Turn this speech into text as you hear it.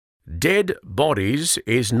Dead Bodies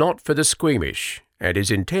is not for the squeamish and is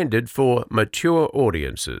intended for mature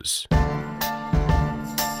audiences.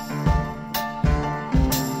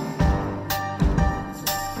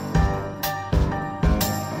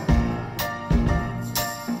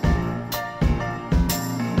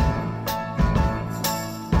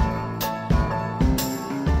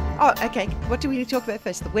 Oh, okay. What do we need to talk about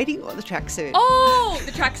first? The wedding or the tracksuit? Oh,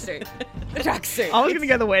 the tracksuit. The tracksuit. I was going to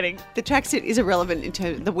go the wedding. The tracksuit is irrelevant in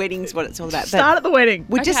terms of the wedding's what it's all about. Start at the wedding.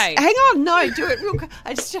 We just Okay. hang on. No, do it real quick.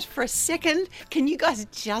 Just for a second. Can you guys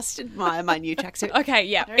just admire my new tracksuit? Okay,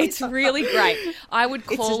 yeah. It's really great. I would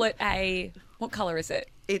call It's it a... What colour is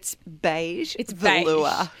it? It's beige. It's velour.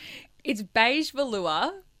 beige. It's beige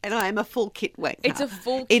velour And I am a full kit wanker. It's a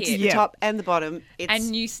full It's kit. the Yeah. top and the bottom. It's, and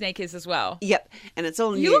new sneakers as well. Yep. And it's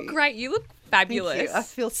all new. You look great. You look Thank fabulous. you. I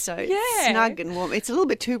feel so Yeah. snug and warm. It's a little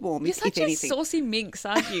bit too warm, You're if such a anything. saucy minx,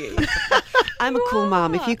 aren't you? I'm a cool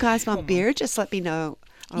mum. If you guys want beer, just let me know.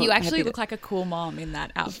 You I'm actually happy look like a cool mom in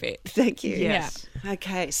that outfit. Thank you. Yes.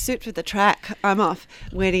 Okay, suit for the track. I'm off.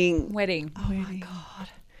 Wedding. Wedding. Oh my God.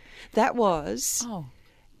 That was Oh.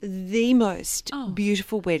 the most Oh.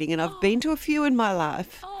 beautiful wedding, and I've been to a few in my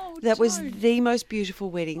life. Oh, that was don't. the most beautiful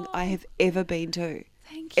wedding I have ever been to.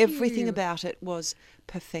 Thank Everything you. about it was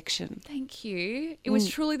perfection. Thank you. It was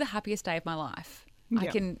truly the happiest day of my life. I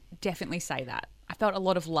Yeah. can definitely say that. I felt a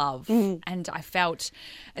lot of love, and I felt,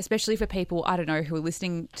 especially for people, I don't know, who are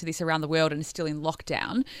listening to this around the world and are still in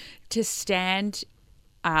lockdown, to stand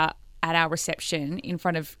at our reception in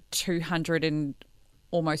front of 200 and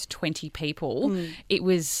almost 20 people,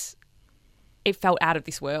 it felt out of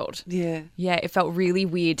this world. Yeah. Yeah, it felt really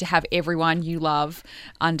weird to have everyone you love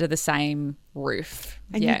under the same roof.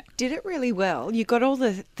 And yeah. you did it really well. You got all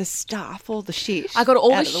the stuff, all the shit. I got all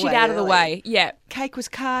the out of shit out of the early. way. Yeah. Cake was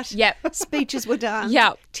cut. Yep. Speeches were done.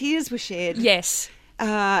 Yep. Tears were shed. Yes.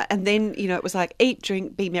 And then, it was like eat,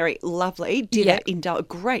 drink, be merry, lovely, dinner, Yeah.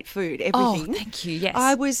 great food, Oh, everything. thank you. Yes.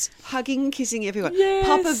 I was hugging and kissing everyone. Yes.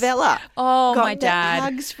 Papa Vella. Oh, got my dad.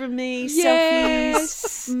 Hugs from me,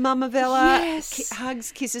 Yes. selfies. Mama Vella. Yes.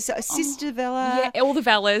 Hugs, kisses. Sister Vella. Yeah, all the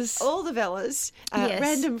Vellas. All the Vellas. Yes.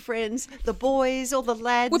 Random friends. The boys, all the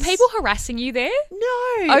lads. Were people harassing you there?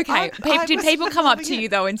 No. Okay. I Did was people come up loving to it. you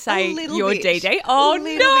though and A say little you're bit. DD? Oh A no,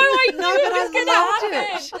 little I bit. knew No, it but was I going to loved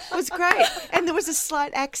happen. it. It was great. And there was a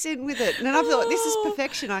slight accent with it. And I thought, this is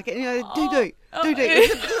perfection. I can, do. I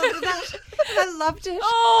loved it.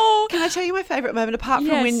 Oh. Can I tell you my favourite moment, apart from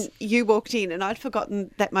Yes. when you walked in and I'd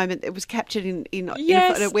forgotten that moment that was captured in a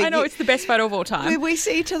Yes, photo where I know it's the best photo of all where time. we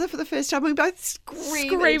see each other for the first time. We both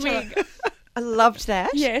scream at each Screaming. other. I loved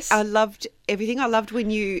that. Yes. I loved everything. I loved when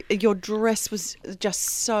your dress was just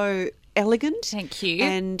so elegant. Thank you.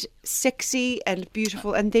 And sexy and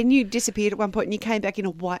beautiful. And then you disappeared at one point and you came back in a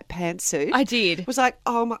white pantsuit. I did. It was like,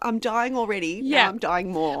 I'm dying already. Yeah. Now I'm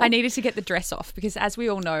dying more. I needed to get the dress off because, as we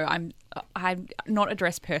all know, I'm not a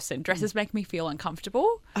dress person. Dresses make me feel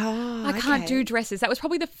uncomfortable. Oh, I can't okay. do dresses. That was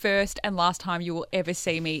probably the first and last time you will ever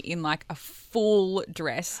see me in like a full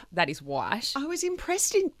dress that is white. I was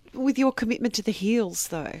impressed with your commitment to the heels,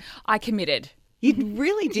 though. I committed. You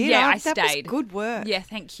really did. Yeah, I that stayed. was good work. Yeah,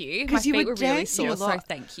 thank you. My Because you feet were were really dancing sore, a so lot.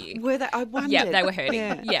 thank you. Were they? I wondered. Yeah, they were hurting.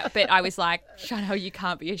 Yeah. Yeah, but I was like, Chanel, you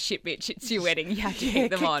can't be a shit bitch. It's your wedding. You have to keep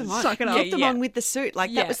them on. Suck it up. Keep them on with the suit. Like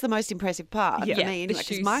Yeah. that was the most impressive part Yeah. for me, Yeah, anyway, the 'cause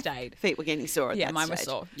shoes my stayed. feet were getting sore at Yeah, that mine were stage.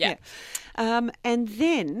 sore. Yeah. And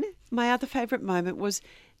then my other favourite moment was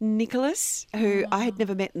Nicholas, who I had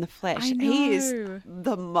never met in the flesh. I He is know.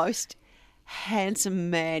 the most handsome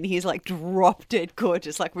man. He's like drop dead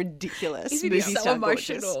gorgeous, like ridiculous. Isn't he movie so star gorgeous.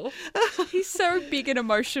 emotional? He's so big and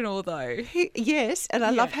emotional, though. Yes, and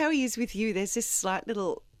I Yeah. love how he is with you. There's this slight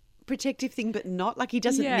little protective thing, but not like he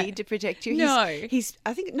doesn't Yeah. need to protect you. No. He's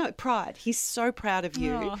I think pride. He's so proud of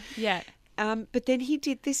you. Oh, yeah. But then he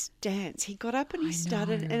did this dance. He got up and he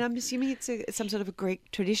started, and I'm assuming it's some sort of a Greek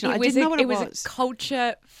tradition. I didn't know what it was. a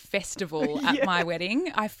culture festival at my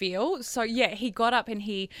wedding, I feel. So, yeah, he got up and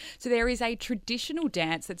so there is a traditional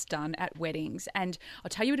dance that's done at weddings. And I'll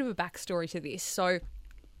tell you a bit of a backstory to this. So,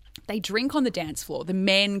 they drink on the dance floor. The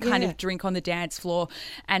men kind Yeah. of drink on the dance floor.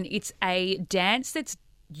 And it's a dance that's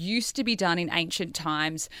used to be done in ancient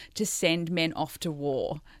times to send men off to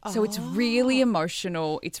war. So it's really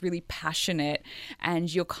emotional, it's really passionate, and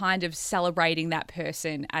you're kind of celebrating that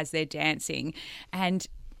person as they're dancing. And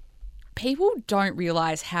people don't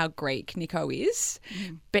realise how Greek Nico is,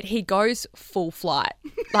 but he goes full flight.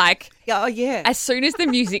 Like, Oh, yeah. as soon as the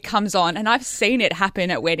music comes on, and I've seen it happen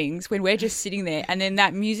at weddings when we're just sitting there and then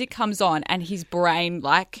that music comes on and his brain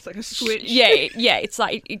like... It's like a switch. Yeah, it's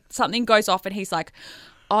like something goes off and he's like,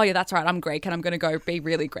 oh, yeah, that's right, I'm Greek and I'm going to go be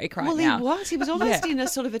really Greek right now. Well, he was almost in a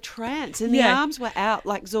sort of a trance, and the Yeah. arms were out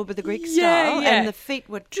like Zorba the Greek Yeah, style, yeah. and the feet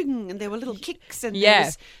were ding, and there were little kicks, and there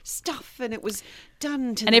was stuff, and it was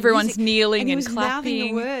done to And the everyone's music, kneeling and he and was mouthing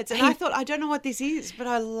clapping. the words, and I thought, I don't know what this is, but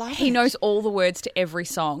I love it. He knows all the words to every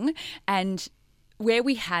song. And where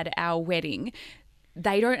we had our wedding,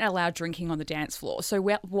 they don't allow drinking on the dance floor. So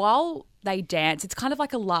while they dance, it's kind of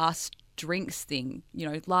like a last drinks thing,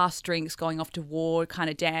 last drinks, going off to war kind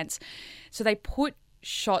of dance. So they put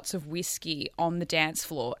shots of whiskey on the dance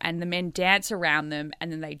floor and the men dance around them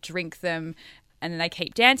and then they drink them and then they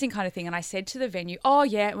keep dancing kind of thing. And I said to the venue, oh,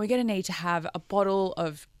 yeah, we're going to need to have a bottle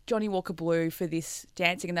of Johnny Walker Blue for this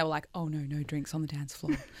dancing. And they were like, oh, no drinks on the dance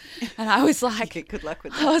floor. And I was like, good luck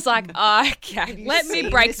with that. I was like, okay, let me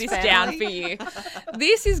break this down for you.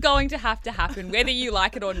 This is going to have to happen whether you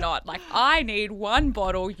like it or not. Like, I need one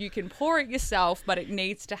bottle. You can pour it yourself, but it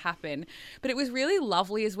needs to happen. But it was really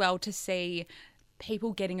lovely as well to see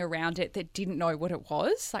people getting around it that didn't know what it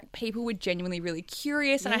was. Like, people were genuinely really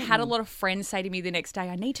curious, and I had a lot of friends say to me the next day,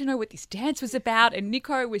 I need to know what this dance was about. And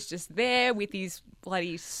Nico was just there with his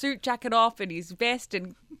bloody suit jacket off and his vest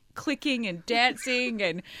and clicking and dancing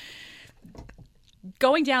and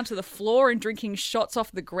going down to the floor and drinking shots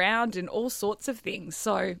off the ground and all sorts of things.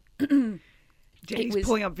 So Jenny's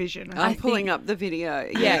pulling up vision. I'm pulling up the video.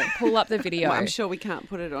 Yeah, pull up the video. Well, I'm sure we can't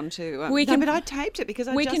put it onto. But I taped it because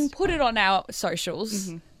we can put it on our socials.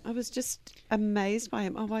 Mm-hmm. I was just amazed by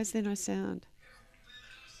him. Oh, why is there no sound?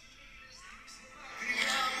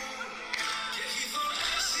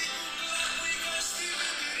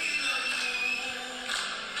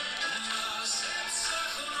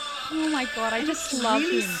 Oh my God, I just love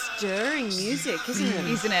really him. Stirring music, isn't it?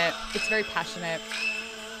 Isn't it? It's very passionate.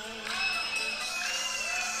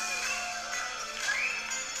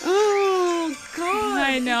 Oh God!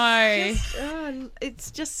 I know.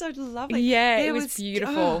 It's just so lovely. Yeah, There it was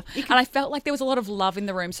beautiful. And I felt like there was a lot of love in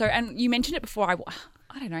the room. So, and you mentioned it before,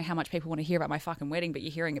 I don't know how much people want to hear about my fucking wedding, but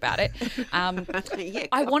you're hearing about it. Yeah,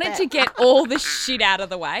 I got wanted that. to get all the shit out of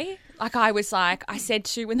the way. Like, I said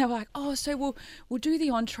to, when they were like, oh, so we'll do the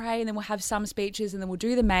entree and then we'll have some speeches and then we'll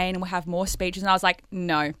do the main and we'll have more speeches. And I was like,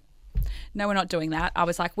 no, we're not doing that. I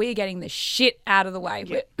was like, we're getting the shit out of the way.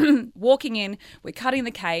 Yeah. We're walking in, we're cutting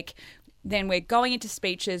the cake, then we're going into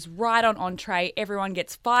speeches right on entree. Everyone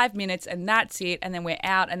gets 5 minutes and that's it. And then we're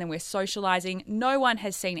out and then we're socialising. No one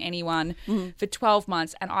has seen anyone for 12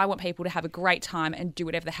 months and I want people to have a great time and do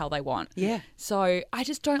whatever the hell they want. Yeah. So I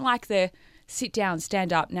just don't like the sit down,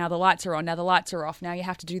 stand up, now the lights are on, now the lights are off, now you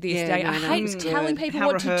have to do this. Yeah, I hate telling people How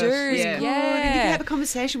what to do. rehearsed, yeah. And if you have a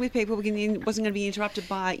conversation with people, wasn't going to be interrupted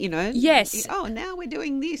by, Yes. Oh, now we're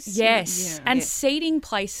doing this. Yes. Yeah. And Yeah. seating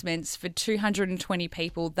placements for 220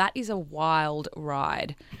 people, that is a wild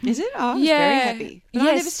ride. Is it? Oh, I was Yeah. very happy. But I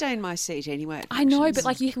Yes. never stay in my seat anyway. at I know, functions. but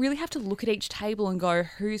like you really have to look at each table and go,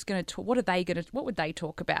 who's going to talk? What would they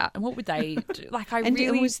talk about? And what would they do? Like, I And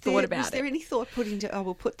really thought about was there it. any thought put into,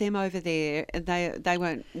 we'll put them over there, and they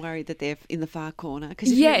won't worry that they're in the far corner?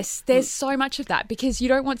 Cause Yes, there's so much of that because you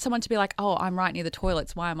don't want someone to be like, oh, I'm right near the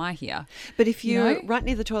toilets. Why am I here? But if you're No. right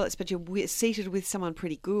near the toilets, but you're seated with someone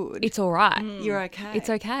pretty good, It's all right. you're okay. It's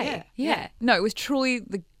okay. Yeah. No, it was truly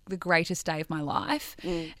the greatest day of my life.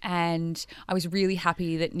 And I was really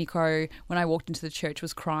happy that Nico, when I walked into the church,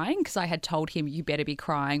 was crying because I had told him, you better be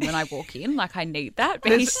crying when I walk in. Like, I need that.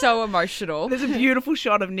 But he's so emotional. There's a beautiful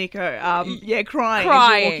shot of Nico, crying as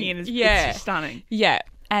you're walking in. It's just stunning. Yeah.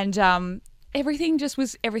 And everything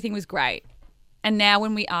was great. And now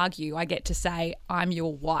when we argue, I get to say, I'm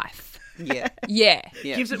your wife. Yeah. Yeah.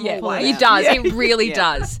 Yeah. Gives it Yeah, more weight. it does. Yeah. It really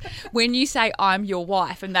Yeah. does. When you say I'm your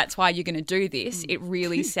wife and that's why you're going to do this, it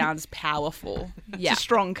really sounds powerful. Yeah. It's a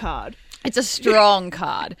strong card. It's a strong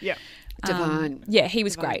card. Yeah. Divine. Yeah, he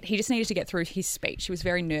was great. He just needed to get through his speech. He was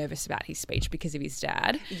very nervous about his speech because of his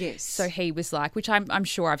dad. Yes. So he was like, which I'm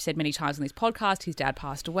sure I've said many times on this podcast, his dad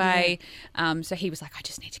passed away. So he was like, I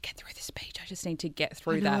just need to get through the speech. I just need to get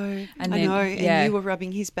through that. And then, and you were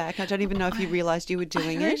rubbing his back. I don't even know if you realised you were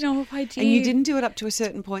doing I it. don't know if I did. And you didn't do it up to a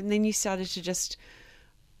certain point, and then you started to just,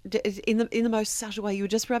 in the most subtle way, you were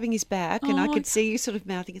just rubbing his back, and I could see you sort of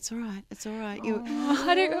mouthing, "It's all right, it's all right." You,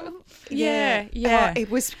 I don't, yeah. Oh, it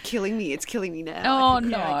was killing me. It's killing me now. Oh, I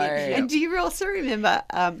could cry again. no. And do you also remember?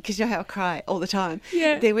 Because you know how I cry all the time.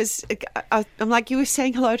 Yeah. There was. I'm like, you were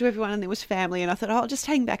saying hello to everyone, and there was family, and I thought, I'll just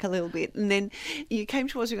hang back a little bit, and then you came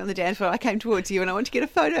towards me on the dance floor. I came towards you, and I wanted to get a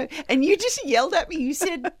photo, and you just yelled at me. You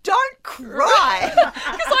said, "Don't cry." Because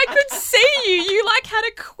I could see you. You like had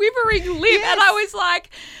a quivering lip, and I was like,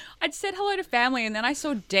 I'd said hello to family, and then I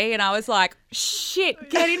saw Dee, and I was like, shit,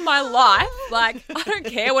 get in my life. Like, I don't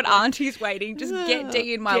care what auntie's waiting, just get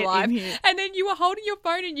Dee in my Get in life. here. And then you were holding your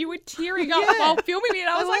phone and you were tearing up while filming me, and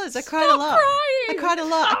I was like, I cried a lot. crying. I cried a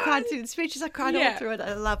lot. I cried through the speeches. I cried Yeah. all through it.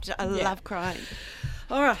 I love crying.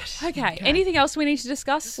 All right. Okay. Anything else we need to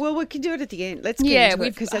discuss? Well, we can do it at the end. Let's get into it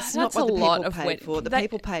because that's not what the people paid for. The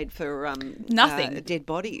people paid for nothing. Dead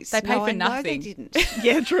bodies. They paid for nothing. No, they didn't.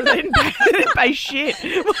 Yeah, true. They didn't pay shit.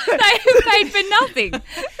 They paid for nothing.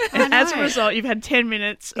 And as a result, you've had 10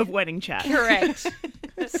 minutes of wedding chat. Correct.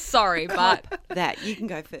 Sorry, but That you can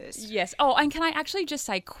go first. yes. Oh, and can I actually just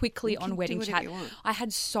say quickly on can Wedding do whatever Chat, you want. I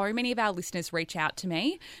had so many of our listeners reach out to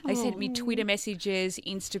me. They sent me Twitter messages,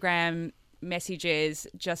 Instagram messages,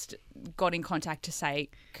 just got in contact to say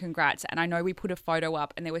congrats. And I know we put a photo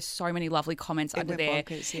up and there were so many lovely comments under went there.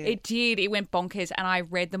 bonkers, yeah. It did. It went bonkers, and I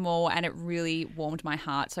read them all, and it really warmed my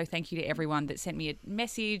heart. So thank you to everyone that sent me a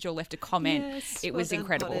message or left a comment. Yes, it well was done,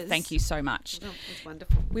 incredible. Potters. Thank you so much. Oh, it was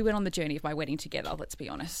wonderful. We went on the journey of my wedding together, let's be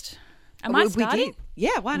honest. Am We I starting? did.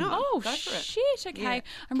 Yeah, why not? Oh, go for it. shit. Okay. Yeah.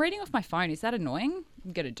 I'm reading off my phone. Is that annoying?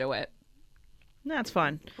 I'm going to do it. No, it's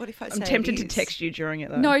fine. What if I I'm say tempted it to is? text you during it,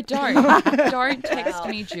 though. No, don't. Don't text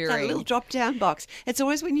me It's that little during. drop-down box. It's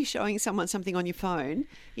always when you're showing someone something on your phone,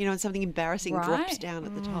 and something embarrassing drops Right. down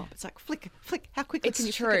at the top. It's like, flick. How quickly can you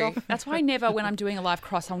It's flick it true. off? That's why I never, when I'm doing a live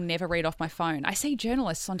cross, I'll never read off my phone. I see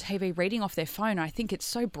journalists on TV reading off their phone. I think it's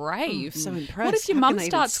so brave. So What impressed. if your How mum can they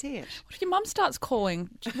even starts? see it? What if your mum starts calling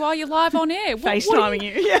while you're live on air? What are FaceTiming you.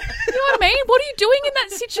 Yeah. You know what I mean? What are you doing in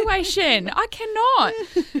that situation? I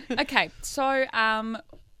cannot. Okay, so I'm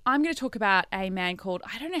going to talk about a man called,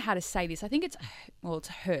 I don't know how to say this. I think it's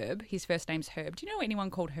Herb. His first name's Herb. Do you know anyone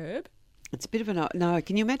called Herb? It's a bit of a no.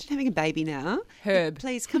 Can you imagine having a baby now? Herb.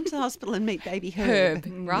 Please come to the hospital and meet baby Herb.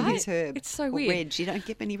 Herb, right? He's Herb. It's so Or weird. Reg. You don't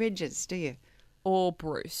get many Regs, do you? Or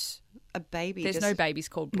Bruce. A baby. There's just- no babies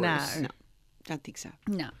called Bruce. No, don't think so.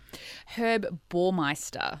 No. Herb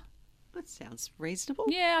Baumeister. That sounds reasonable.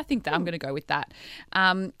 Yeah, I think that I'm going to go with that.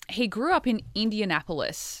 He grew up in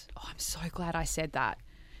Indianapolis. Oh, I'm so glad I said that.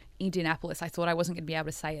 Indianapolis. I thought I wasn't going to be able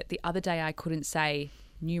to say it. The other day I couldn't say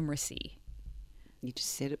numeracy. You just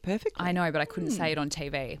said it perfectly. I know, but I couldn't say it on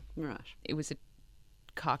TV. Right. It was a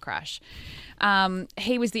car crash.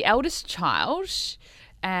 He was the eldest child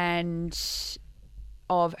and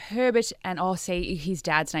of Herbert and his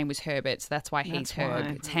dad's name was Herbert, so that's why he's That's Herb.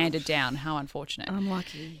 why. It's handed down. How unfortunate.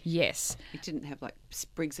 Unlucky. Yes. He didn't have like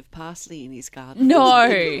sprigs of parsley in his garden. No,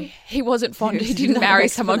 he wasn't fond. He There's didn't no marry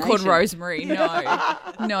someone called explanation. Rosemary.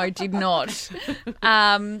 No, did not.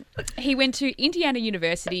 He went to Indiana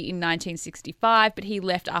University in 1965, but he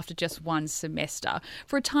left after just one semester.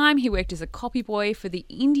 For a time, he worked as a copy boy for the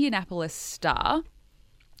Indianapolis Star.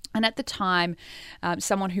 And at the time,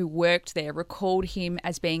 someone who worked there recalled him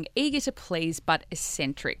as being eager to please but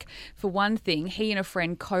eccentric. For one thing, he and a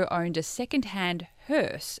friend co-owned a second-hand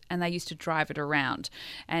hearse and they used to drive it around.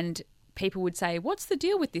 And people would say, what's the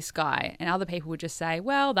deal with this guy? And other people would just say,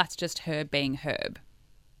 well, that's just Herb being Herb.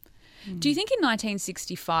 Do you think in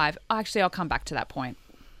 1965... Actually, I'll come back to that point.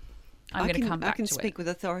 I'm going to come back I can to speak it. with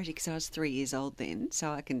authority because I was 3 years old then,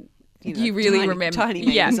 so I can... You really tiny, remember. Tiny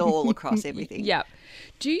Yeah. names all across everything. Yeah.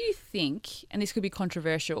 Do you think, and this could be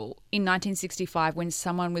controversial, in 1965 when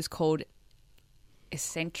someone was called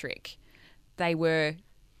eccentric, they were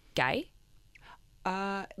gay?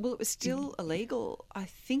 Well, it was still illegal, I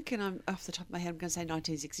think, and I'm off the top of my head, I'm going to say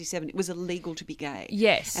 1967. It was illegal to be gay.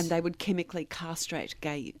 Yes. And they would chemically castrate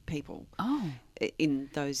gay people. Oh. In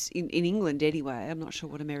England anyway. I'm not sure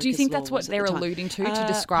what America's Do you think law that's what was at they're the time. alluding to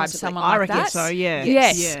describe Possibly. someone I like reckon that? so, yeah.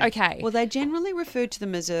 Yes. Yeah. Okay. Well, they generally refer to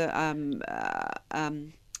them as a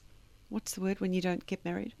what's the word when you don't get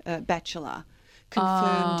married? Bachelor.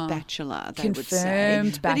 Confirmed bachelor, they would say.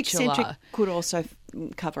 confirmed But eccentric bachelor. could also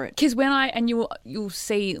cover it. Because you'll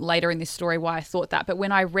see later in this story why I thought that, but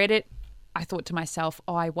when I read it, I thought to myself,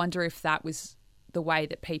 oh, I wonder if that was the way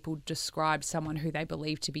that people described someone who they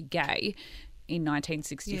believed to be gay in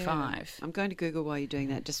 1965. Yeah. I'm going to Google while you're doing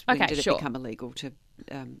that. Just when Okay, did it sure. become legal to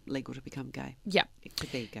become gay? Yeah. To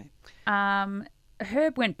be gay.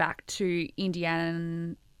 Herb went back to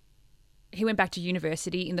Indiana. He went back to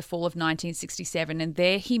university in the fall of 1967, and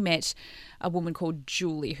there he met a woman called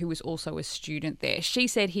Julie, who was also a student there. She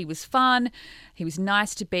said he was fun, he was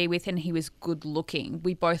nice to be with, and he was good looking.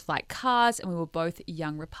 We both liked cars, and we were both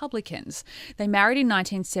young Republicans. They married in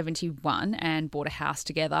 1971 and bought a house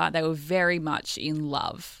together. They were very much in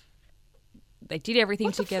love. They did everything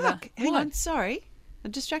What the together. fuck? Hang What? on, sorry.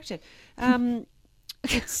 I'm distracted.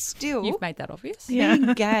 It's still... You've made that obvious. Yeah.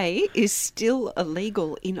 Being gay is still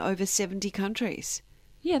illegal in over 70 countries.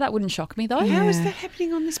 Yeah, that wouldn't shock me though. How is that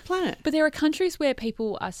happening on this planet? But there are countries where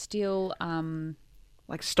people are still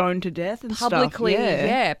like stoned to death and publicly,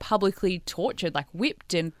 stuff. publicly tortured, like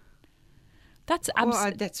whipped, and that's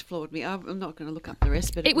that's floored me. I'm not going to look up the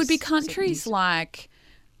rest, but it would be countries 70s. like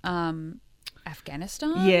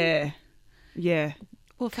Afghanistan. Yeah.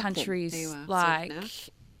 Well, fuck them. Countries There you are. like Safe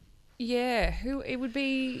who it would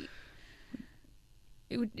be.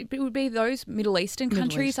 It would be those Middle Eastern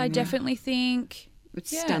countries. I definitely think. now. It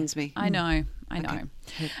stuns me. I know. Okay.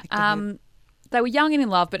 They were young and in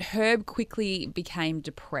love, but Herb quickly became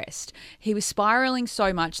depressed. He was spiraling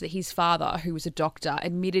so much that his father, who was a doctor,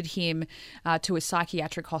 admitted him to a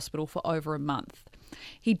psychiatric hospital for over a month.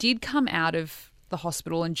 He did come out of the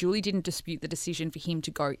hospital, and Julie didn't dispute the decision for him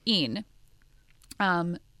to go in.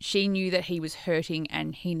 She knew that he was hurting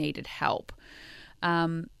and he needed help.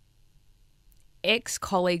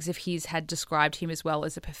 Ex-colleagues of his had described him as well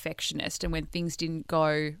as a perfectionist, and when things didn't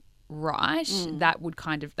go right, that would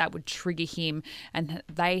trigger him, and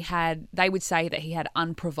they would say that he had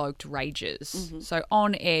unprovoked rages. So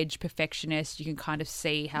on edge, perfectionist, you can kind of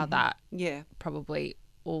see how that probably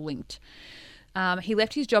all linked. He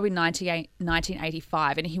left his job in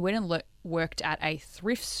 1985 and he went and worked at a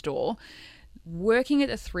thrift store. Working at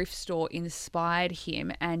the thrift store inspired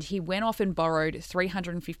him, and he went off and borrowed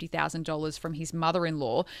 $350,000 from his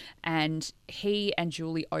mother-in-law, and he and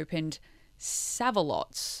Julie opened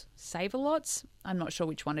Save-A-Lots. Save-A-Lots? I'm not sure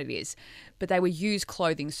which one it is, but they were used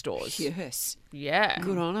clothing stores. Yes. Yeah.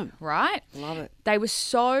 Good on them. Right? Love it. They were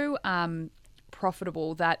so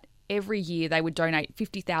profitable that every year they would donate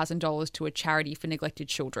 $50,000 to a charity for neglected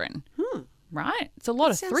children. Right? It's a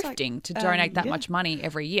lot of Sounds like, thrifting to donate that much money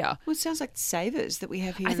every year. Well, it sounds like Savers that we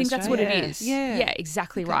have here I in think that's what Australia. it is. Yeah. Yeah,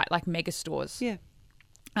 exactly right. Like mega stores. Yeah.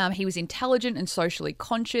 He was intelligent and socially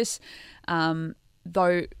conscious,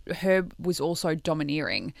 though Herb was also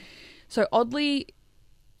domineering. So oddly,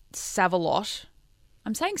 Save-A-Lot.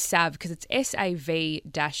 I'm saying Sav because it's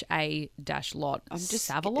SAV-A-lot. I'm just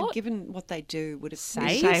Save-A-Lot? given what they do would have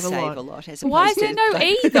Save? Save a lot. Why is there no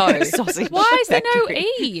E though? Sausage Why is there no factory.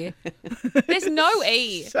 E? There's no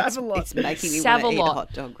E. Save-A-Lot. It's making me want to eat a Save-A-Lot.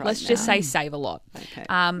 hot dog right Let's now. just say Save-A-Lot.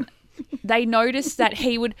 Okay. They noticed that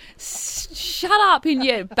he would shut up in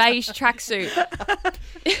your beige tracksuit.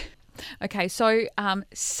 Okay, so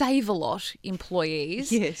Save-A-Lot employees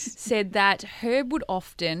said that Herb would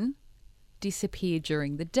often disappear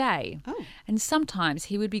during the day. And sometimes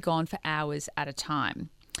he would be gone for hours at a time.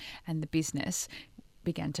 And the business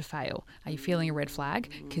began to fail. Are you feeling a red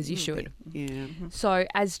flag? Because you should. Yeah. So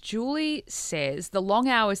as Julie says, the long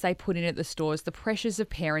hours they put in at the stores, the pressures of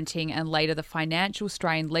parenting, and later the financial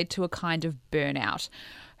strain led to a kind of burnout.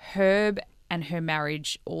 Herb and her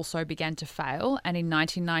marriage also began to fail, and in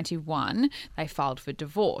 1991 they filed for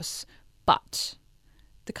divorce. But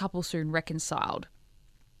the couple soon reconciled.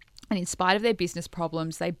 And in spite of their business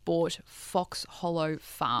problems, they bought Fox Hollow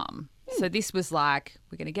Farm. So this was like,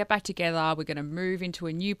 we're going to get back together. We're going to move into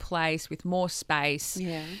a new place with more space.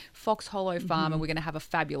 Yeah. Fox Hollow Farm, and we're going to have a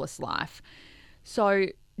fabulous life. So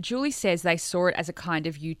Julie says they saw it as a kind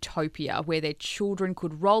of utopia where their children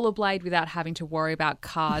could rollerblade without having to worry about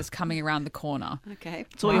cars coming around the corner. Okay.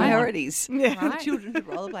 all you want. Priorities. Right. Children can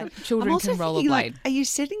rollerblade. Children I'm also can thinking, like, rollerblade. are you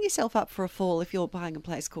setting yourself up for a fall if you're buying a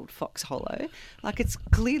place called Fox Hollow? Like, it's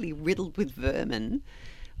clearly riddled with vermin.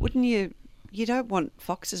 Wouldn't you? You don't want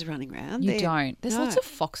foxes running around. You don't. There's No. lots of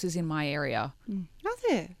foxes in my area. Are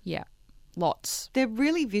there? Yeah, lots. They're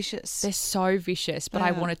really vicious. They're so vicious, but I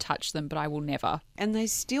Yeah. want to touch them, but I will never. And they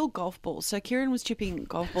steal golf balls. So Kieran was chipping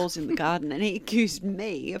golf balls in the garden and he accused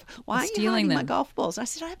me of, why are you stealing hiding my them. golf balls? I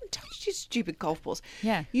said, I haven't touched your stupid golf balls.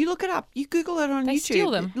 Yeah. You look it up. You Google it on They YouTube.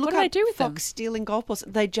 steal them. Look What do they up do with them? Fox stealing golf balls.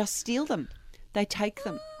 They just steal them. They take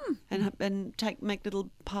them and make little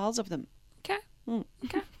piles of them. Okay.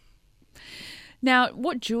 Okay. Now,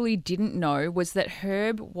 what Julie didn't know was that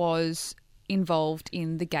Herb was involved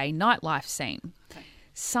in the gay nightlife scene.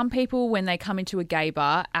 Some people, when they come into a gay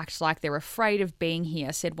bar, act like they're afraid of being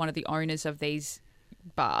here, said one of the owners of these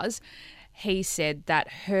bars. He said that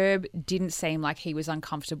Herb didn't seem like he was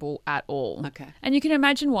uncomfortable at all. Okay. And you can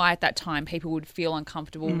imagine why at that time people would feel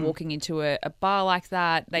uncomfortable walking into a bar like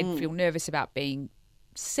that. They'd feel nervous about being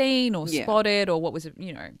seen or Yeah. spotted or what was,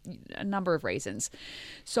 a number of reasons.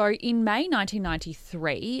 So in May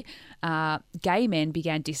 1993, gay men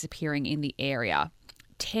began disappearing in the area.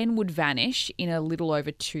 10 would vanish in a little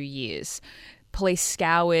over 2 years. Police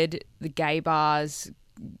scoured the gay bars,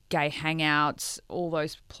 gay hangouts, all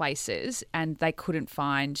those places, and they couldn't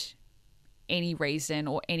find any reason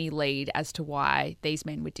or any lead as to why these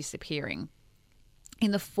men were disappearing.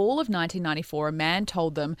 In the fall of 1994, a man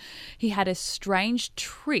told them he had a strange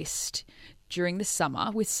tryst during the summer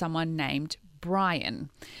with someone named Brian.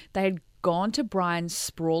 They had gone to Brian's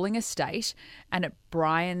sprawling estate and at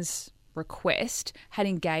Brian's request had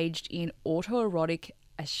engaged in autoerotic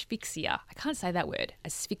asphyxia. I can't say that word.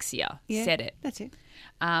 Asphyxia. Yeah, Said it. That's it.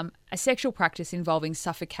 A sexual practice involving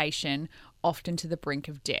suffocation, often to the brink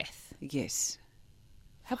of death. Yes.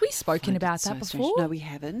 Have we spoken Find about it so that before? strange. No, we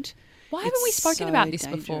haven't. Why haven't we It's spoken so about this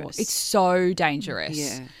before? dangerous. It's so dangerous.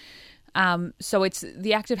 Yeah. So it's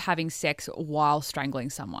the act of having sex while strangling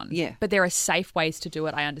someone. Yeah. But there are safe ways to do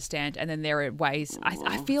it, I understand. And then there are ways,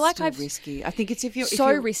 I feel like Still I've... risky. I think it's if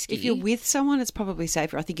you're risky. If you're with someone, it's probably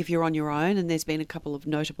safer. I think if you're on your own, and there's been a couple of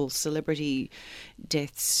notable celebrity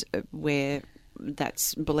deaths where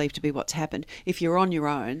that's believed to be what's happened. If you're on your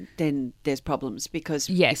own, then there's problems because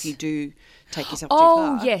Yes. if you do take yourself too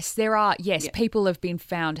far. Oh, yes, there are. Yes, Yeah. people have been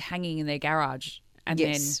found hanging in their garage. And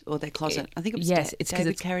Yes, or their closet. I think it was yes, it's 'cause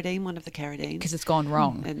David it's- Carradine, one of the Carradines. because it's gone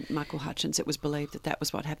wrong. And Michael Hutchins, it was believed that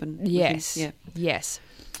was what happened. with him. Yes. Yeah. Yes.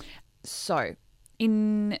 So,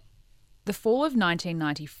 in the fall of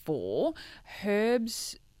 1994,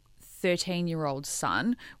 Herb's 13-year-old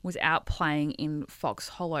son was out playing in Fox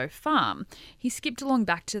Hollow Farm. He skipped along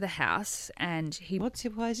back to the house and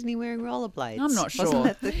Why isn't he wearing rollerblades? I'm not sure. Wasn't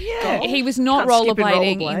that the goal? He was not Can't skip in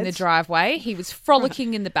rollerblading in the rollerblades. driveway. He was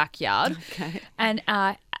frolicking in the backyard. Okay. And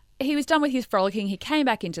he was done with his frolicking. He came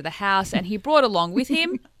back into the house and he brought along with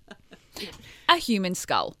him a human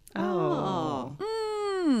skull. Oh,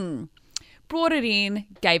 Brought it in,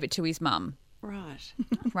 gave it to his mum. right.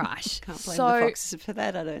 Right. Can't blame so, the foxes for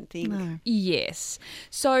that, I don't think. yes.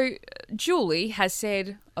 So Julie has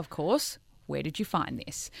said, of course, where did you find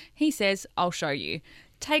this? He says, I'll show you.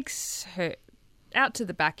 Takes her out to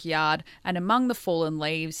the backyard and among the fallen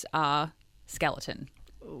leaves are skeleton.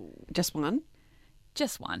 Just one?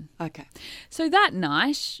 Just one. Okay. So that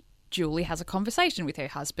night, Julie has a conversation with her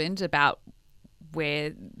husband about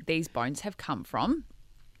where these bones have come from.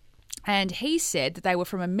 And he said that they were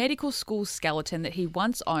from a medical school skeleton that he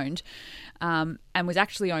once owned and was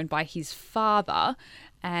actually owned by his father.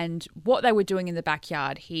 And what they were doing in the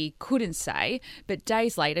backyard, he couldn't say. But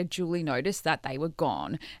days later, Julie noticed that they were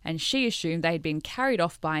gone. And she assumed they had been carried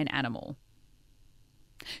off by an animal.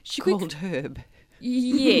 Called Herb.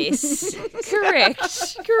 Yes,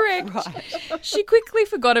 correct. Right. She quickly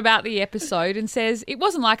forgot about the episode and says, it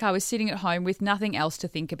wasn't like I was sitting at home with nothing else to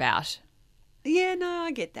think about. Yeah, no,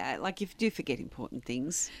 I get that. Like, you do forget important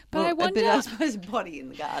things. But I wonder- But I suppose body in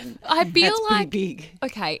the garden. I feel That's pretty like big.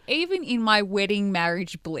 Okay, even in my wedding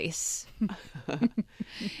marriage bliss,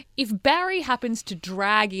 if Barry happens to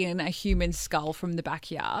drag in a human skull from the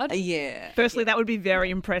backyard, Yeah. Firstly, that would be very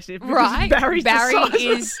impressive. because right? Barry's the Barry size of-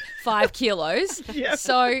 is 5 kilos. Yeah.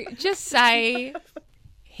 So just say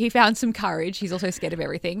he found some courage. He's also scared of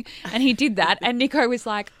everything. And he did that. And Nico was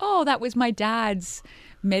like, oh, that was my dad's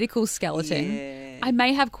medical skeleton. Yeah. I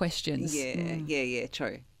may have questions. Yeah,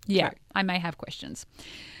 true. Yeah, True. I may have questions.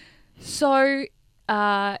 So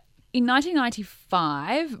in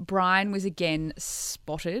 1995, Brian was again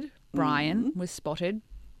spotted. Brian was spotted.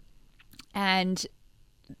 And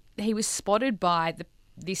he was spotted by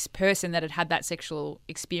this person that had that sexual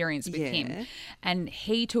experience with Yeah. him. And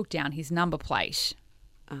he took down his number plate.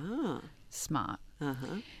 Ah. Smart.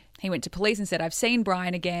 Uh-huh. He went to police and said, I've seen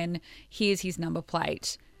Brian again. Here's his number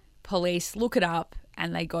plate. Police look it up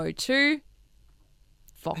and they go to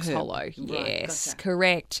Fox Herb. Hollow. Right, Yes, gotcha.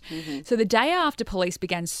 correct. So the day after police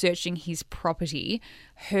began searching his property,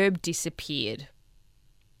 Herb disappeared.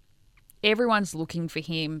 Everyone's looking for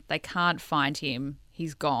him. They can't find him.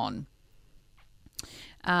 He's gone.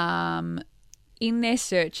 In their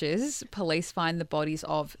searches, police find the bodies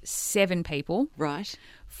of 7 people. Right.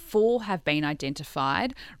 4 have been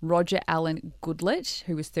identified. Roger Allen Goodlett,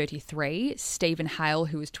 who was 33, Stephen Hale,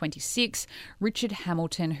 who was 26, Richard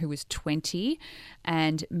Hamilton, who was 20,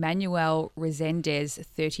 and Manuel Resendez,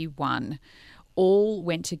 31. All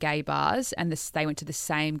went to gay bars, and they went to the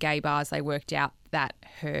same gay bars they worked out that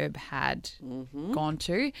Herb had gone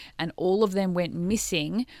to, and all of them went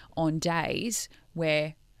missing on days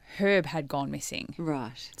where Herb had gone missing.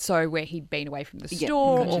 Right. So where he'd been away from the Yeah,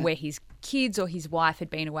 store gotcha. or where his kids or his wife had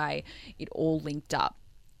been away, it all linked up.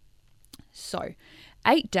 So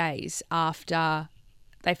 8 days after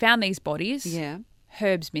they found these bodies, Yeah.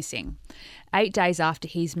 Herb's missing. 8 days after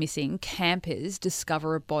he's missing, campers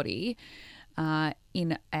discover a body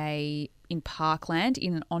in in Parkland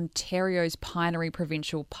in Ontario's Pinery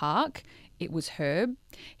Provincial Park. It was Herb.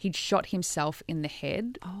 He'd shot himself in the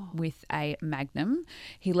head with a Magnum.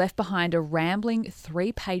 He left behind a rambling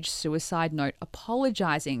 3-page suicide note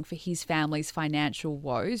apologising for his family's financial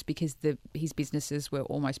woes because his businesses were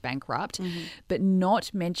almost bankrupt, but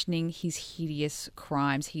not mentioning his hideous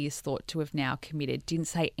crimes he is thought to have now committed. Didn't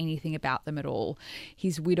say anything about them at all.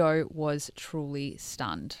 His widow was truly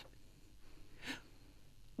stunned.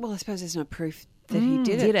 Well, I suppose there's no proof that he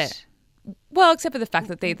did it. Well, except for the fact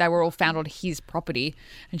that they were all found on his property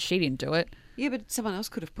and she didn't do it. Yeah, but someone else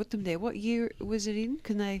could have put them there. What year was it in?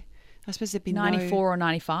 Can they? I suppose there'd be 94 or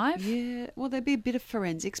 95? Yeah, well, there'd be a bit of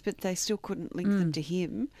forensics, but they still couldn't link them to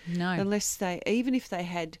him. No. Unless even if they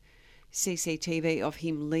had CCTV of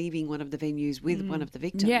him leaving one of the venues with one of the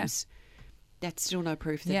victims, that's still no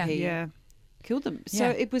proof that he killed them. So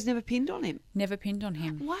it was never pinned on him. Never pinned on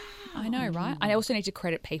him. Wow. I know, right? I also need to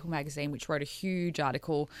credit People magazine, which wrote a huge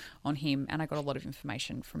article on him, and I got a lot of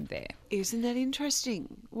information from there. Isn't that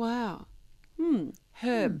interesting? Wow.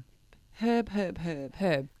 Herb. Herb.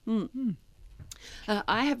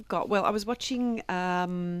 I have got, well, I was watching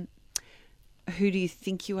Who Do You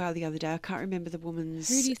Think You Are the other day. I can't remember the woman's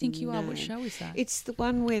Who Do You Think You Are? name. What show is that? It's the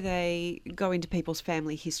one where they go into people's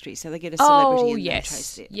family history. So they get a celebrity and they yes.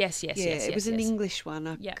 trace it. Yes. It was an English one.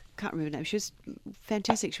 I can't remember the name. She was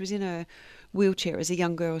fantastic. She was in a wheelchair as a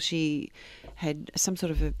young girl. She had some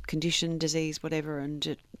sort of a condition, disease, whatever, and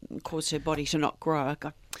it caused her body to not grow.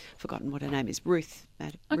 I've forgotten what her name is. Ruth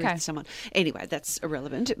someone. Anyway, that's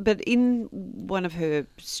irrelevant. But in one of her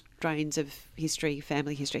strains of history,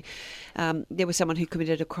 family history, there was someone who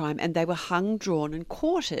committed a crime and they were hung, drawn and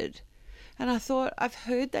quartered. And I thought, I've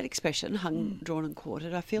heard that expression, hung, drawn and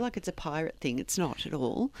quartered. I feel like it's a pirate thing. It's not at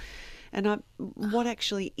all. And what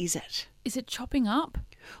actually is it? Is it chopping up?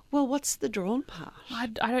 Well, what's the drawn part? I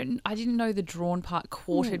didn't know the drawn part.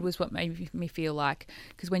 Quartered was what made me feel like,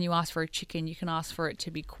 because when you ask for a chicken, you can ask for it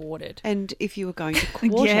to be quartered. And if you were going to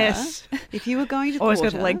quarter, if you were going to quarter,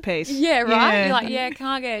 always got a leg piece. Yeah, right. You're like, can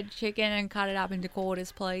I get a chicken and cut it up into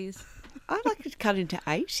quarters, please? I'd like to cut into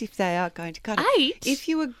 8 if they are going to cut 8? If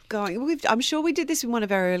you were going, I'm sure we did this in one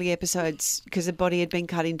of our early episodes because the body had been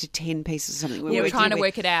cut into 10 pieces or something. We were trying to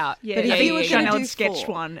work it out. Yeah, but if you were Chanel going to do sketched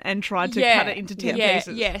 4, one and tried to cut it into 10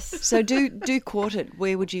 pieces. Yes. So do quartered.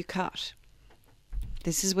 Where would you cut?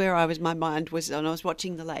 This is where my mind was, and I was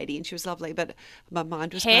watching the lady, and she was lovely, but my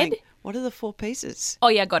mind was Head? going, what are the 4 pieces? Oh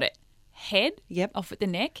yeah, got it. Head. Yep. Off at the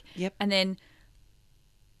neck. Yep. And then.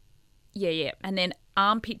 Yeah, and then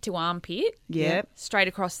armpit to armpit. Yep. Straight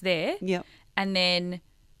across there. Yep. And then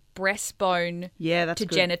breastbone that's to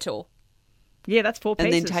good. genital. Yeah, that's 4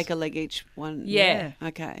 pieces. And then take a leg each one. Yeah.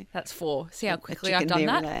 Okay. That's 4. See how quickly A I've chicken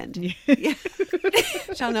done that? Maryland. Yeah.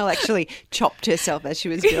 Chanel actually chopped herself as she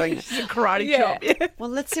was doing it. a karate chop. Yeah. Well,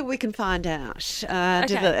 let's see what we can find out.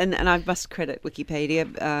 Okay. And I must credit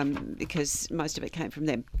Wikipedia because most of it came from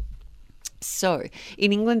them. So,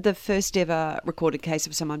 in England, the first ever recorded case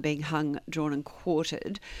of someone being hung, drawn and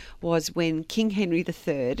quartered was when King Henry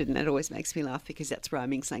III, and that always makes me laugh because that's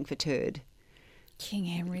rhyming slang for turd. King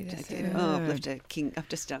Henry III. Oh, I've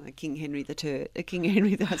just done a King Henry III. King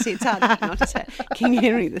Henry III. See, it's hard not to say. King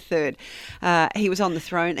Henry III. He was on the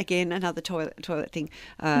throne. Again, another toilet thing.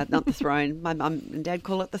 Not the throne. My mum and dad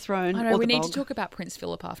call it the throne. I know, or we the need bog. to talk about Prince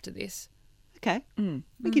Philip after this. Okay.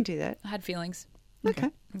 We can do that. I had feelings.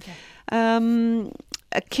 Okay. Okay.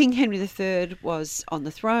 King Henry III was on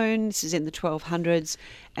the throne. This is in the 1200s,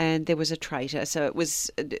 and there was a traitor. So it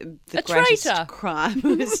was the greatest traitor. crime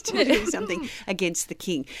was to do something against the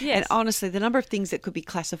king. Yes. And honestly, the number of things that could be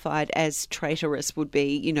classified as traitorous would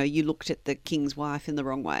be, you looked at the king's wife in the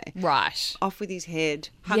wrong way. Right. Off with his head,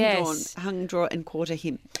 Yes. hung, draw, and quarter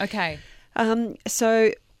him. Okay.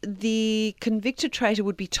 So the convicted traitor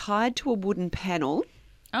would be tied to a wooden panel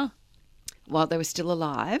Oh. while they were still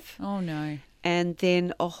alive. Oh, no. And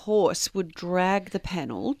then a horse would drag the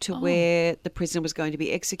panel to where the prisoner was going to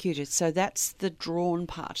be executed. So that's the drawn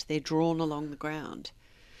part. They're drawn along the ground.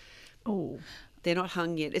 Oh. They're not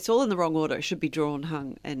hung yet. It's all in the wrong order. It should be drawn,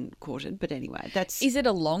 hung and quartered. But anyway, that's... Is it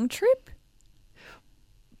a long trip?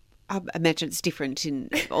 I imagine it's different in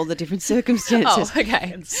all the different circumstances. Oh,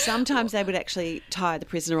 okay. Sometimes they would actually tie the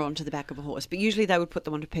prisoner onto the back of a horse, but usually they would put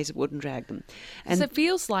them on a piece of wood and drag them. And So it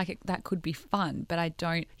feels like that could be fun, but I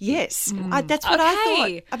don't... yes, that's what I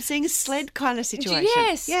Okay. thought. I'm seeing a sled kind of situation.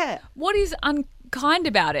 Yes. Yeah. What is unkind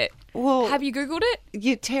about it? Well, have you Googled it?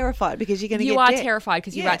 You're terrified because you're going to get You are dead. terrified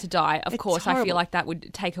because you're Yeah. about to die. Of It's course, I horrible. feel like that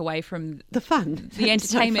would take away from The fun. the It's no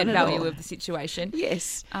entertainment fun at value all. of the situation.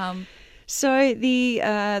 Yes. So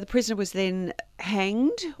the prisoner was then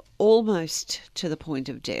hanged almost to the point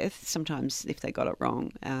of death. Sometimes, if they got it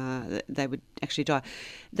wrong, they would actually die.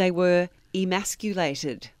 They were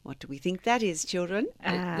emasculated. What do we think that is, children?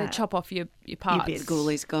 They chop off your parts. The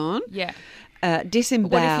ghoulies gone. Yeah.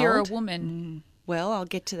 Disemboweled. What if you're a woman? Well, I'll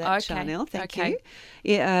get to that, Okay. Chanel. Thank Okay. you.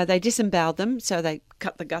 Yeah, they disemboweled them, so they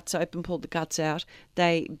cut the guts open, pulled the guts out.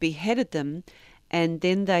 They beheaded them, and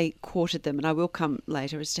then they quartered them. And I will come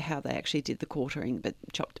later as to how they actually did the quartering, but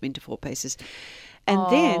chopped them into 4 pieces. And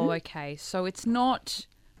okay. So it's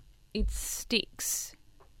sticks.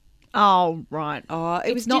 Oh, right.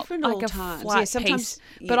 It was not different like all a times. flat Yeah, sometimes,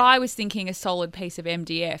 piece. But I was thinking a solid piece of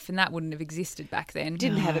MDF, and that wouldn't have existed back then.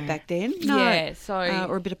 didn't have it back then. No. Yeah, so-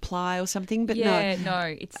 or a bit of ply or something, but no,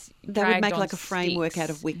 it's They would dragged make on like a framework sticks. out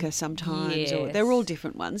of wicker sometimes, or Yes. they're all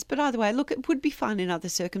different ones. But either way, look, it would be fun in other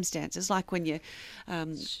circumstances, like when you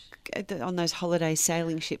on those holiday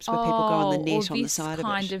sailing ships where people go on the net or on the this side of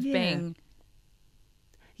kind it. of Yeah. being,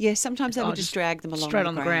 Yeah, sometimes they would just just drag them along straight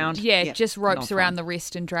on the ground. yeah, just ropes Not around fun. the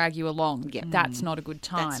wrist and drag you along. Yeah. That's not a good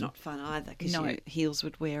time. That's not fun either because No. your heels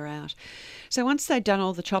would wear out. So once they'd done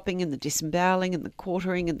all the chopping and the disemboweling and the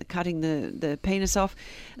quartering and the cutting the penis off,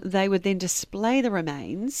 they would then display the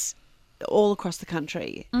remains all across the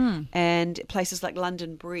country and places like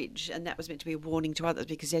London Bridge, and that was meant to be a warning to others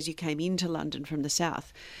because as you came into London from the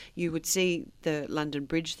south, you would see the London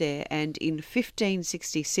Bridge there. And in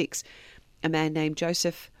 1566, a man named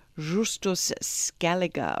Joseph Justus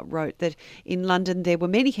Scaliger wrote that in London there were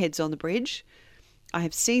many heads on the bridge. I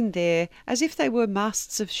have seen there, as if they were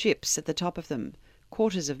masts of ships at the top of them,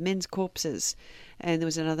 quarters of men's corpses. And there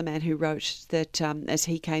was another man who wrote that as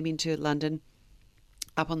he came into London,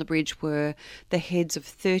 up on the bridge were the heads of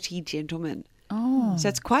 30 gentlemen. Oh. So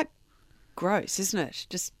it's quite gross, isn't it?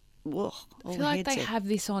 Just, ugh, all I feel the like heads they there. have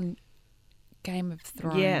this on Game of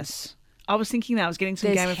Thrones. Yes. I was thinking that. I was getting some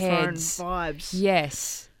There's Game of heads. Thrones vibes.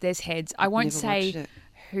 Yes, there's heads. I won't Never say watched it.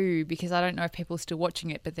 who because I don't know if people are still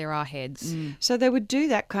watching it, but there are heads. So they would do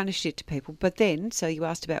that kind of shit to people. But then, so you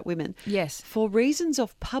asked about women. Yes. For reasons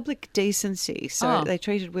of public decency, so Oh. they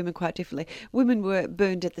treated women quite differently. Women were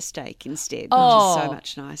burned at the stake instead, which Oh. is so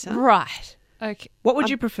much nicer. Right. Okay. What would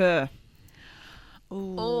you prefer?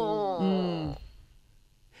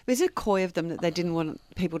 There's a coy of them that they didn't want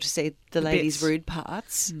people to see the ladies' bits. rude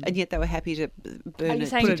parts, and yet they were happy to burn Are you it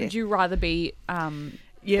saying to would death. you rather be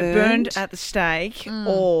Yeah, Burned. burned at the stake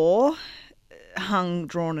or hung,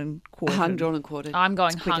 drawn, and quartered. Hung, drawn, and quartered. I'm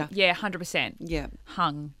going It's hung. quicker. Yeah, 100%. Yeah.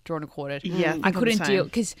 Hung, drawn and quartered. Yeah, I think I I'm couldn't the deal same.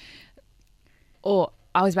 because, or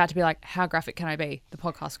I was about to be like, how graphic can I be? The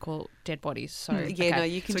podcast called Dead Bodies. So Yeah, okay. no,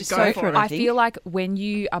 you can So just go go for for it. it. I think. feel like when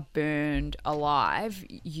you are burned alive,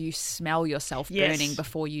 you smell yourself Yes. burning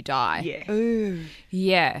before you die. Yeah. Ooh.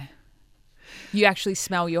 Yeah. You actually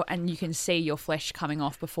smell and you can see your flesh coming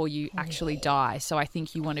off before you actually die. So I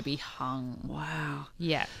think you want to be hung. Wow.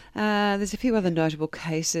 Yeah. There's a few other notable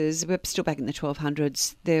cases. We're still back in the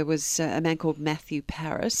 1200s. There was a man called Matthew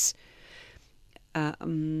Paris,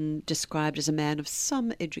 described as a man of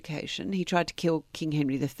some education. He tried to kill King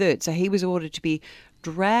Henry III, so he was ordered to be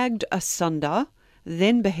dragged asunder,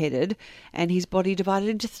 then beheaded, and his body divided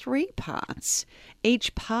into 3 parts.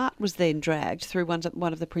 Each part was then dragged through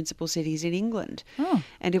one of the principal cities in England. Oh.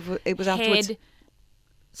 And it was afterwards... Head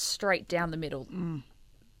straight down the middle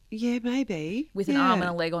Yeah, maybe. with an arm and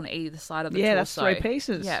a leg on either side of the Yeah, that's torso. 3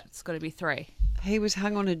 pieces. Yeah, it's got to be 3. He was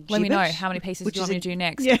hung on a gibbet. Let me know how many pieces which do you is want me a- to do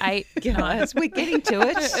next? Yeah. 8? Guys, we're getting to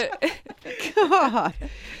it. God.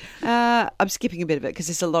 I'm skipping a bit of it because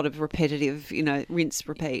there's a lot of repetitive, rinse,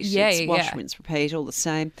 repeat. Yeah, It's yeah, wash, yeah. rinse, repeat, all the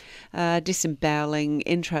same. Disemboweling,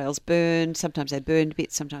 entrails burned. Sometimes they burned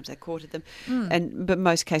bits, sometimes they quartered them. But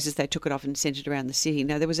most cases they took it off and sent it around the city.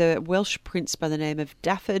 Now, there was a Welsh prince by the name of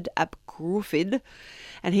Dafydd ap Gruffudd,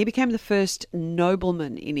 and he became the first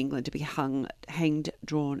nobleman in England to be hanged,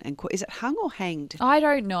 drawn, and quartered. Is it hung or hanged? I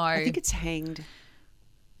don't know. I think it's hanged.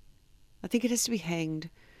 I think it has to be hanged.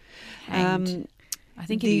 Hanged. I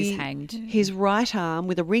think it is hanged. His right arm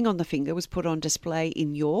with a ring on the finger was put on display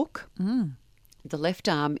in York. The left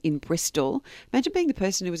arm in Bristol. Imagine being the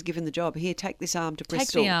person who was given the job. Here, take this arm to Take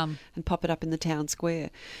Bristol the arm. and pop it up in the town square.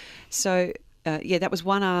 So, that was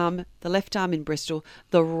one arm, the left arm in Bristol,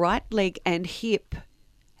 the right leg and hip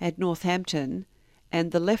at Northampton,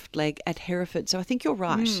 and the left leg at Hereford. So I think you're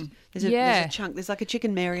right. There's Yeah. a chunk. There's like a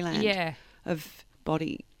chicken Maryland Yeah. of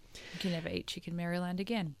body. You can never eat chicken Maryland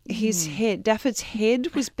again. His head, Dafydd's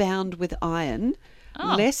head was bound with iron,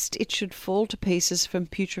 Oh. lest it should fall to pieces from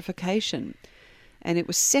putrefaction. And it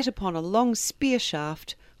was set upon a long spear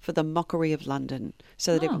shaft for the mockery of London,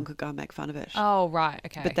 so that everyone could go and make fun of it. Oh, right.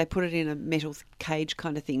 Okay. But they put it in a metal cage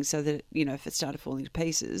kind of thing so that, if it started falling to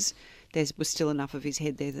pieces, there was still enough of his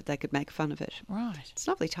head there that they could make fun of it. Right. It's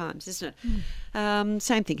lovely times, isn't it?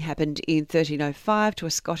 Same thing happened in 1305 to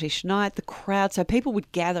a Scottish knight. The crowd, so people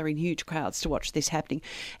would gather in huge crowds to watch this happening.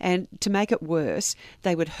 And to make it worse,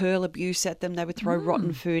 they would hurl abuse at them. They would throw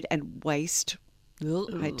rotten food and waste.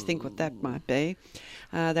 I hate to think what that might be.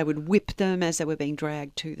 They would whip them as they were being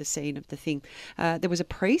dragged to the scene of the thing. There was a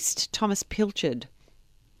priest, Thomas Pilchard.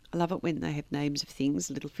 I love it when they have names of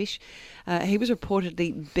things, little fish. He was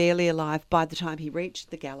reportedly barely alive by the time he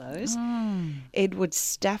reached the gallows. Edward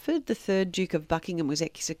Stafford, the 3rd Duke of Buckingham, was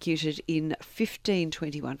executed in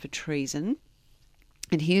 1521 for treason.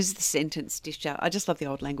 And here's the sentence dished out. I just love the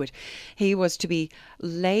old language. He was to be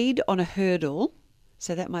laid on a hurdle.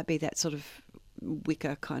 So that might be that sort of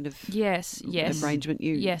wicker kind of arrangement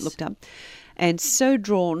you looked up, and so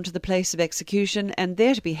drawn to the place of execution, and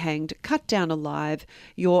there to be hanged, cut down alive,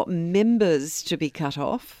 your members to be cut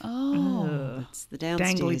off. That's the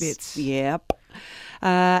downstairs. Dangly bits. Yep.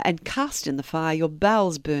 And cast in the fire, your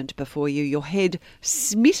bowels burnt before you, your head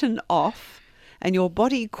smitten off, and your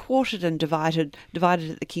body quartered and divided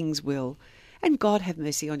at the king's will. And God have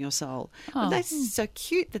mercy on your soul. Oh. Well, that's so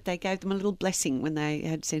cute that they gave them a little blessing when they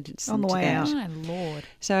had sentenced them On the to way that. out. My Lord.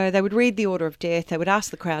 So they would read the order of death, they would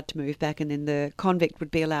ask the crowd to move back, and then the convict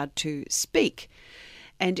would be allowed to speak.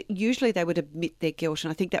 And usually they would admit their guilt,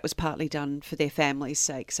 and I think that was partly done for their family's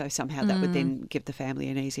sake, so somehow that would then give the family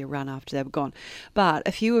an easier run after they were gone. But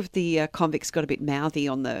a few of the convicts got a bit mouthy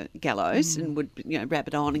on the gallows and would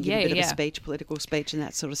rabbit on and give a bit of a speech, political speech and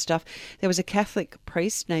that sort of stuff. There was a Catholic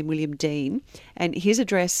priest named William Dean, and his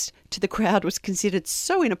address to the crowd was considered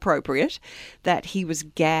so inappropriate that he was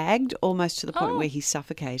gagged almost to the point where he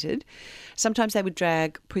suffocated. Sometimes they would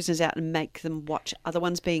drag prisoners out and make them watch other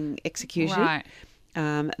ones being executed. Right.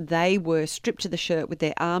 They were stripped to the shirt with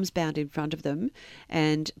their arms bound in front of them,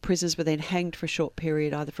 and prisoners were then hanged for a short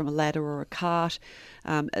period either from a ladder or a cart.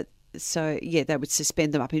 They would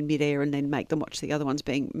suspend them up in midair and then make them watch the other ones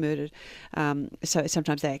being murdered. So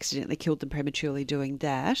sometimes they accidentally killed them prematurely doing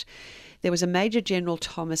that. There was a Major General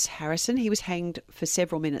Thomas Harrison. He was hanged for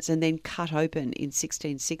several minutes and then cut open in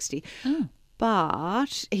 1660.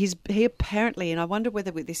 But he apparently, and I wonder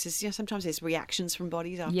whether this is, sometimes there's reactions from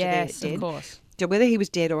bodies after they're dead. Yes, of course. So whether he was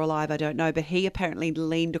dead or alive, I don't know, but he apparently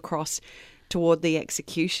leaned across toward the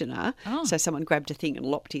executioner. So someone grabbed a thing and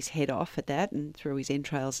lopped his head off at that and threw his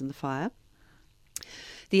entrails in the fire.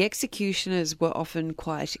 The executioners were often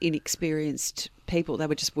quite inexperienced people. They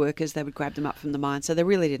were just workers. They would grab them up from the mine. So they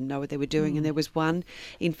really didn't know what they were doing. And there was one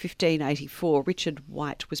in 1584, Richard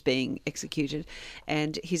White was being executed,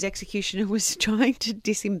 and his executioner was trying to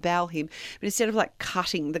disembowel him. But instead of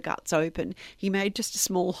cutting the guts open, he made just a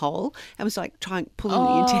small hole and was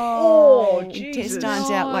pulling the intestines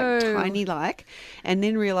out tiny and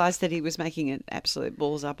then realised that he was making an absolute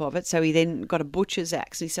balls up of it. So he then got a butcher's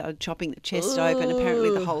axe and he started chopping the chest open. Apparently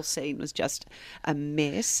the whole scene was just a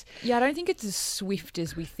mess. Yeah, I don't think it's as swift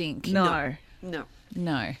as we think. No.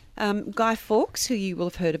 Guy Fawkes, who you will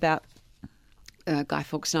have heard about, Guy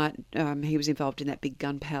Fawkes Knight, he was involved in that big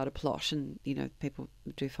gunpowder plot, and people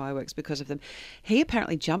do fireworks because of them. He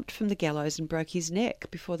apparently jumped from the gallows and broke his neck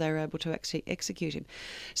before they were able to actually execute him.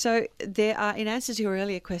 So there are, in answer to your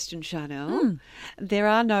earlier question, Chanel, there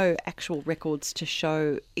are no actual records to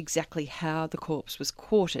show exactly how the corpse was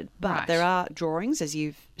quartered, but there are drawings, as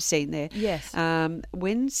you've seen there. Yes.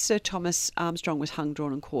 When Sir Thomas Armstrong was hung,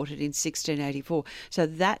 drawn and quartered in 1684, so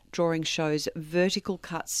that drawing shows vertical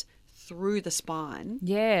cuts through the spine.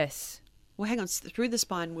 Yes. Well, hang on. Through the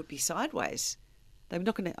spine would be sideways. They were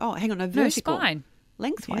not going to... Oh, hang on. No, vertical. No, spine.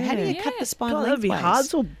 Lengthwise. Yeah. How do you cut the spine lengthwise? That'd be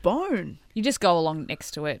hard or bone. You just go along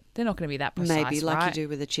next to it. They're not going to be that precise, maybe like right? you do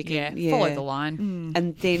with a chicken. Yeah, follow the line.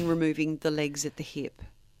 And then removing the legs at the hip.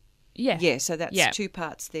 Yeah. Yeah, so that's two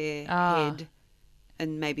parts there, head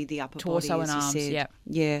and maybe the upper torso body, as and arms, you said.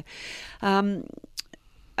 Yeah.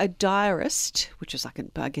 A diarist, which was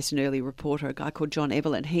an early reporter, a guy called John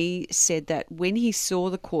Evelyn, he said that when he saw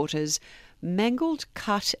the quarters mangled,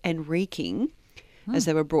 cut and reeking as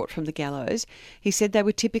they were brought from the gallows, he said they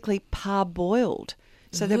were typically parboiled.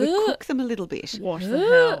 So they would cook them a little bit. What the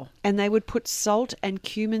hell? And they would put salt and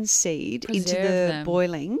cumin seed into the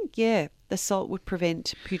boiling. Yeah, the salt would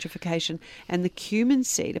prevent putrefaction, and the cumin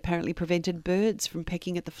seed apparently prevented birds from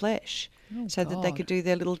pecking at the flesh. So that they could do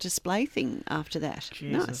their little display thing after that.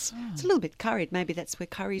 Jesus. Nice. It's a little bit curried. Maybe that's where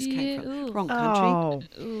curries came from. Wrong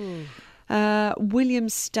country. William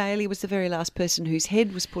Staley was the very last person whose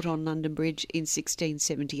head was put on London Bridge in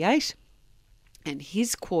 1678. And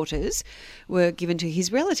his quarters were given to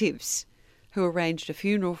his relatives, who arranged a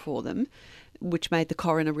funeral for them, which made the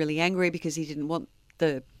coroner really angry because he didn't want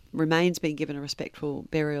the remains being given a respectful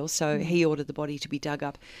burial. So he ordered the body to be dug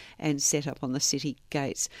up and set up on the city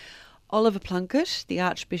gates. Oliver Plunkett, the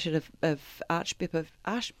Archbishop of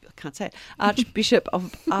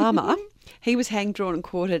Armagh, he was hanged, drawn and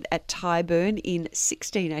quartered at Tyburn in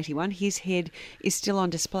 1681. His head is still on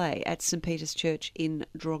display at St Peter's Church in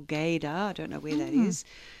Drogheda. I don't know where that is.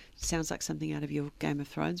 Sounds like something out of your Game of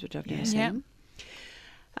Thrones, which I've never seen.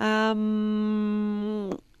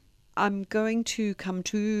 I'm going to come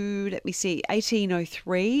to,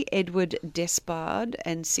 1803, Edward Despard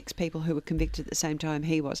and 6 people who were convicted at the same time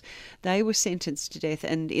he was. They were sentenced to death,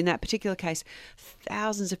 and in that particular case,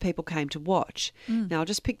 thousands of people came to watch. Now, I'll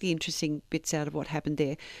just pick the interesting bits out of what happened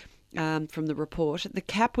there. From the report. The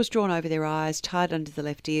cap was drawn over their eyes, tied under the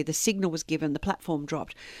left ear. The signal was given. The platform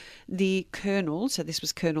dropped. The colonel, so this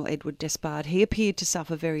was Colonel Edward Despard, he appeared to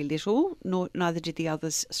suffer very little, neither did the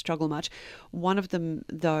others struggle much. One of them,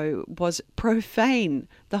 though, was profane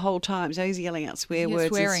the whole time. So he's yelling out swear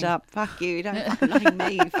words and stuff. Fuck you, don't fucking name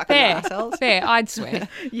me, you fucking assholes. Fair, I'd swear.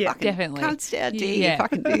 Yeah, definitely. Can't stand you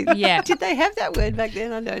fucking do that. Yeah. Did they have that word back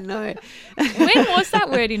then? I don't know. When was that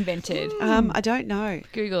word invented? I don't know.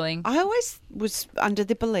 Googling. I always was under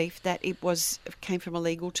the belief that it came from a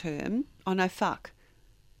legal term. Oh no, fuck.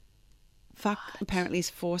 Fuck apparently is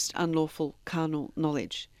forced, unlawful, carnal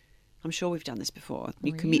knowledge. I'm sure we've done this before.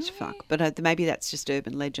 You commit fuck, but maybe that's just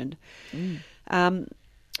urban legend.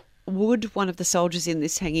 Wood, one of the soldiers in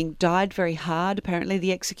this hanging, died very hard. Apparently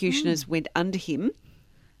the executioners went under him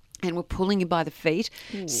and were pulling him by the feet.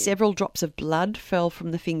 Several drops of blood fell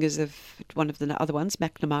from the fingers of one of the other ones,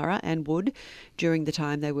 McNamara and Wood, during the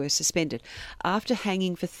time they were suspended. After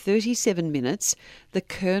hanging for 37 minutes, the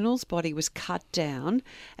colonel's body was cut down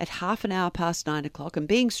at half an hour past 9 o'clock, and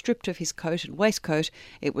being stripped of his coat and waistcoat,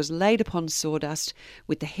 it was laid upon sawdust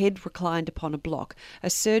with the head reclined upon a block. A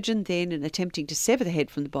surgeon then, in attempting to sever the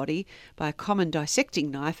head from the body by a common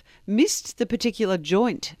dissecting knife, missed the particular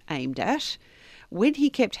joint aimed at. When he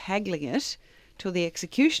kept haggling it till the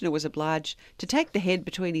executioner was obliged to take the head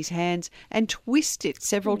between his hands and twist it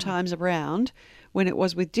several times around, when it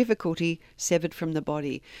was with difficulty severed from the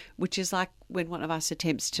body, which is like when one of us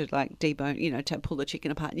attempts to debone, to pull the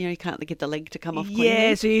chicken apart. You can't get the leg to come off cleanly.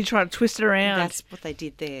 Yeah, so you try to twist it around. That's what they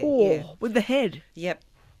did there. Oh, with the head. Yep.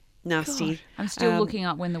 Nasty. God. I'm still looking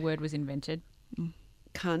up when the word was invented.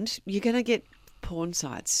 Cunt. You're going to get porn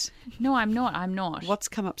sites. No, I'm not. What's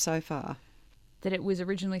come up so far? That it was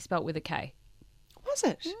originally spelt with a K. Was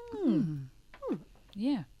it?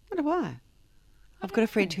 Yeah. I wonder why. I've got a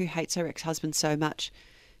friend who hates her ex-husband so much,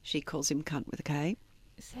 she calls him cunt with a K.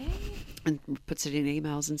 See? And puts it in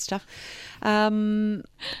emails and stuff.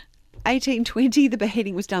 1820, the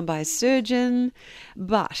beheading was done by a surgeon.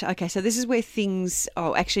 But, okay, so this is where things...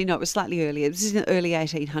 Oh, actually, no, it was slightly earlier. This is in the early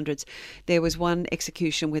 1800s. There was one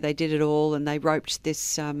execution where they did it all and they roped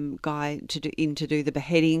this guy to do the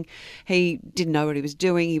beheading. He didn't know what he was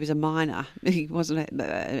doing. He was a miner. He wasn't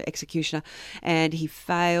an executioner. And he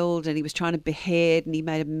failed and he was trying to behead and he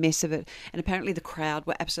made a mess of it. And apparently the crowd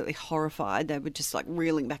were absolutely horrified. They were just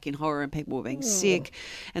reeling back in horror and people were being sick.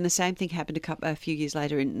 And the same thing happened a few years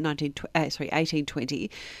later in 1820.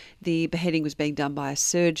 The beheading was being done by a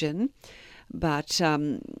surgeon, but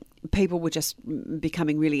people were just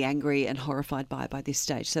becoming really angry and horrified by this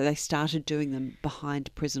stage. So they started doing them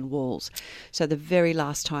behind prison walls. So the very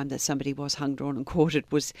last time that somebody was hung, drawn and quartered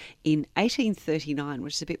was in 1839,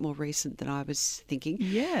 which is a bit more recent than I was thinking.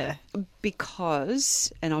 Yeah.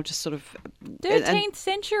 Because, and I'll just 13th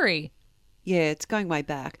century. Yeah, it's going way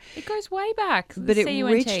back. It goes way back. But it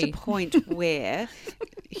reached a point where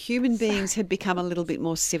human beings had become a little bit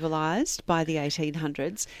more civilised by the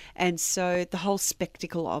 1800s. And so the whole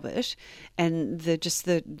spectacle of it and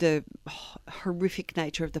the horrific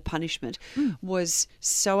nature of the punishment was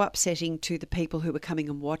so upsetting to the people who were coming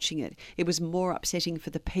and watching it. It was more upsetting for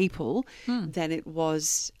the people than it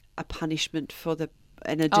was a punishment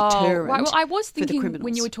and a deterrent. Right. Well, I was thinking for the criminals.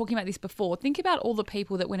 When you were talking about this before, think about all the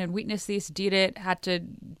people that went and witnessed this, did it, had to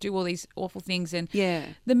do all these awful things, and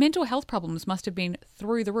the mental health problems must have been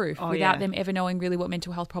through the roof without them ever knowing really what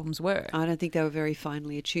mental health problems were. I don't think they were very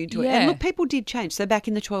finely attuned to it. And look, people did change. So back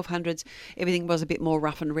in the 1200s, everything was a bit more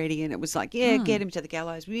rough and ready, and it was like, get him to the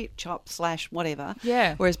gallows, chop, slash, whatever.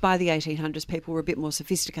 Yeah. Whereas by the 1800s, people were a bit more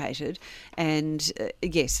sophisticated, and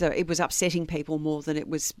so it was upsetting people more than it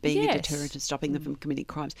was being a deterrent and stopping them from committing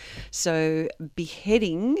crimes. So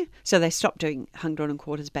beheading, so they stopped doing hung, drawn and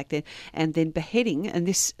quarters back then, and then beheading, and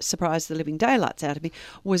this surprised the living daylights out of me,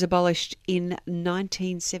 was abolished in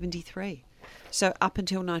 1973. So up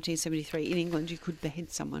until 1973 in England, you could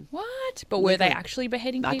behead someone. What? But were they Legally. actually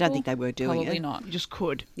beheading people? I don't think they were doing Probably it. not. You just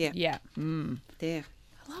could. Yeah. Yeah. There.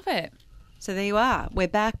 I love it. So there you are. We're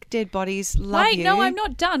back. Dead bodies. Love Wait, you. no, I'm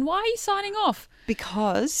not done. Why are you signing off?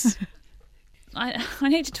 Because I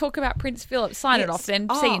need to talk about Prince Philip. Sign it Yes. off then.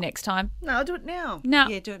 Oh. See you next time. No, I'll do it now. No.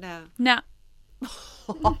 yeah, do it now. No. Do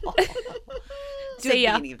See the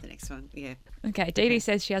ya. beginning of the next one. Yeah. Okay, Dee Dee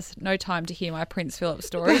says she has no time to hear my Prince Philip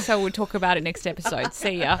story, so we'll talk about it next episode.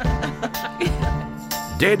 See ya.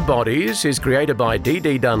 Dead Bodies is created by Dee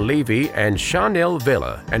Dee Dunleavy and Chanel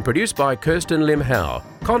Vella and produced by Kirsten Lim Howe.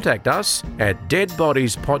 Contact us at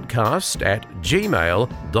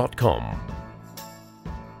deadbodiespodcast@gmail.com.